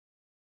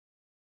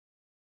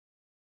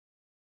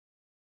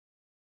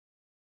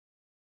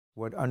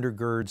What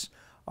undergirds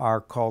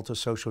our call to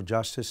social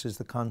justice is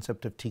the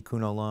concept of tikkun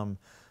olam,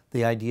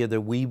 the idea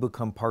that we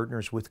become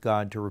partners with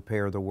God to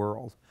repair the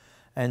world.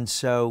 And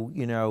so,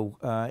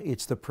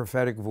 it's the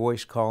prophetic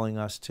voice calling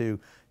us to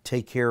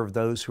take care of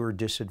those who are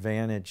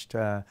disadvantaged,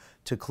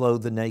 to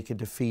clothe the naked,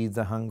 to feed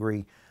the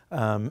hungry,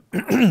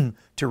 to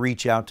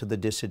reach out to the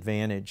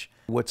disadvantaged.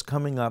 What's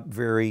coming up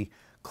very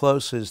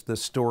close is the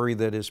story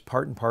that is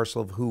part and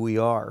parcel of who we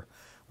are,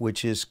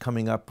 which is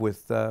coming up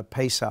with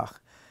Pesach.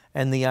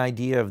 And the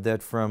idea of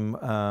that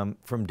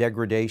from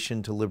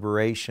degradation to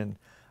liberation,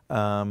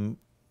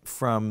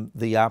 from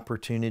the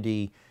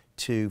opportunity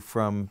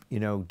from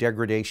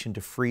degradation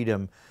to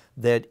freedom,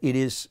 that it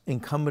is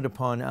incumbent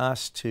upon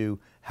us to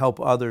help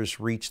others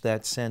reach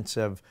that sense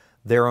of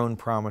their own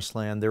promised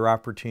land, their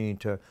opportunity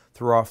to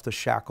throw off the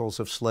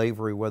shackles of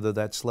slavery, whether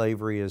that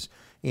slavery is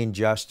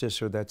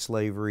injustice or that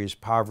slavery is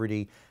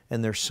poverty.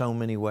 And there's so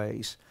many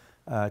ways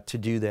to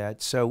do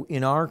that. So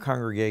in our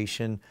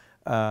congregation,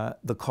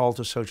 the call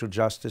to social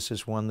justice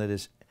is one that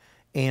is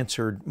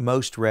answered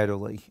most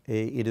readily.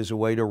 It is a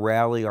way to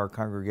rally our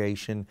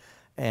congregation,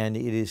 and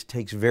it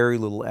takes very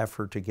little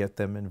effort to get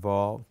them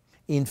involved.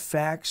 In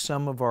fact,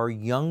 some of our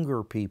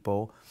younger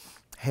people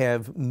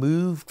have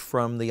moved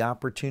from the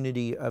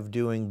opportunity of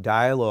doing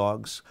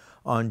dialogues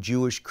on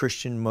Jewish,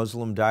 Christian,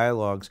 Muslim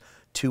dialogues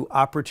to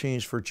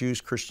opportunities for Jews,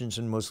 Christians,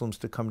 and Muslims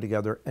to come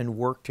together and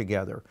work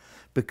together.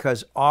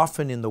 Because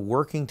often in the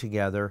working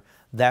together,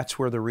 that's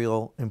where the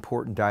real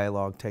important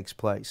dialogue takes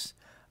place.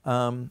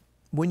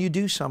 When you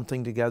do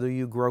something together,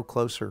 you grow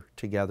closer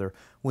together.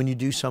 When you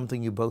do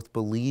something you both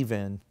believe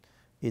in,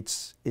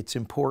 it's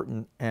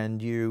important,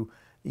 and you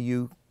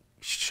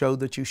show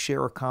that you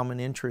share a common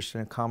interest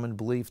and a common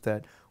belief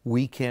that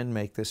we can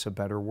make this a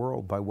better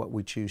world by what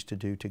we choose to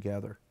do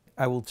together.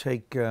 I will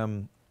take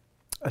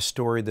a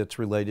story that's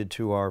related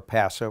to our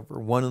Passover.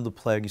 One of the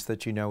plagues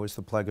that is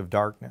the plague of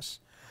darkness.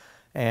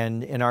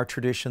 And in our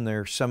tradition,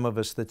 there are some of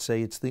us that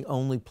say it's the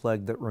only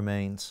plague that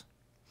remains.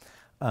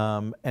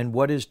 And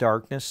what is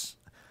darkness?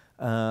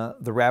 The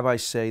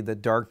rabbis say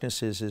that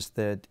darkness is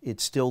that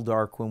it's still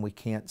dark when we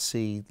can't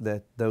see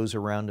that those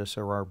around us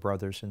are our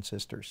brothers and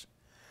sisters,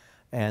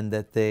 and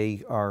that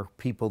they are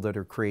people that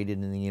are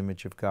created in the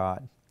image of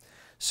God.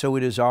 So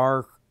it is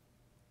our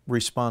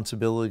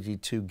responsibility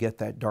to get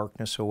that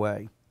darkness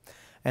away.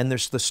 And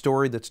there's the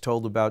story that's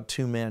told about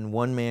two men.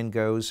 One man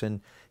goes and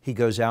he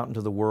goes out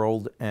into the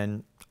world,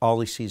 and all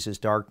he sees is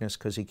darkness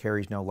because he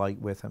carries no light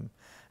with him.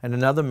 And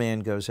another man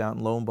goes out,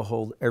 and lo and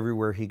behold,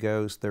 everywhere he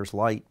goes, there's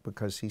light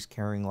because he's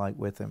carrying light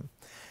with him.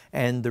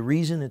 And the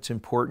reason it's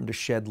important to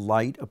shed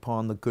light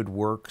upon the good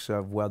works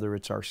of whether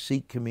it's our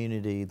Sikh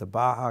community, the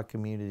Baha'i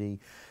community,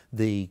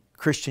 the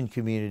Christian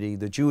community,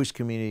 the Jewish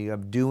community,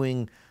 of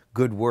doing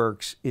good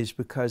works is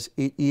because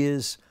it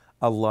is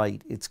a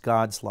light. It's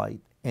God's light.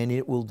 And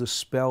it will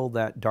dispel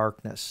that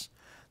darkness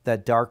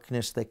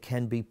that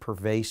can be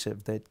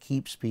pervasive, that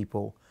keeps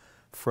people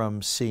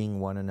from seeing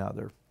one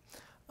another.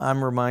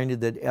 I'm reminded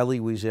that Elie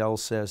Wiesel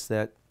says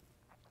that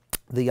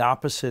the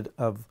opposite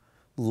of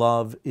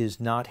love is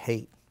not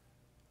hate,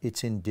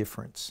 it's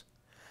indifference.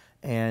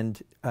 And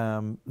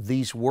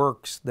these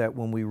works that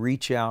when we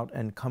reach out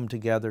and come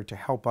together to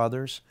help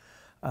others,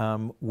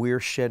 we're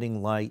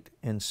shedding light,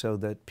 and so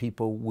that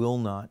people will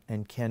not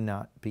and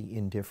cannot be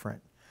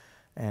indifferent.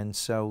 And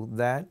so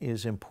that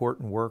is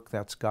important work,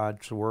 that's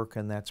God's work,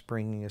 and that's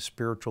bringing a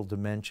spiritual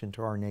dimension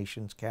to our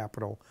nation's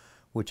capital,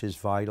 which is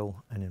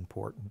vital and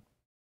important.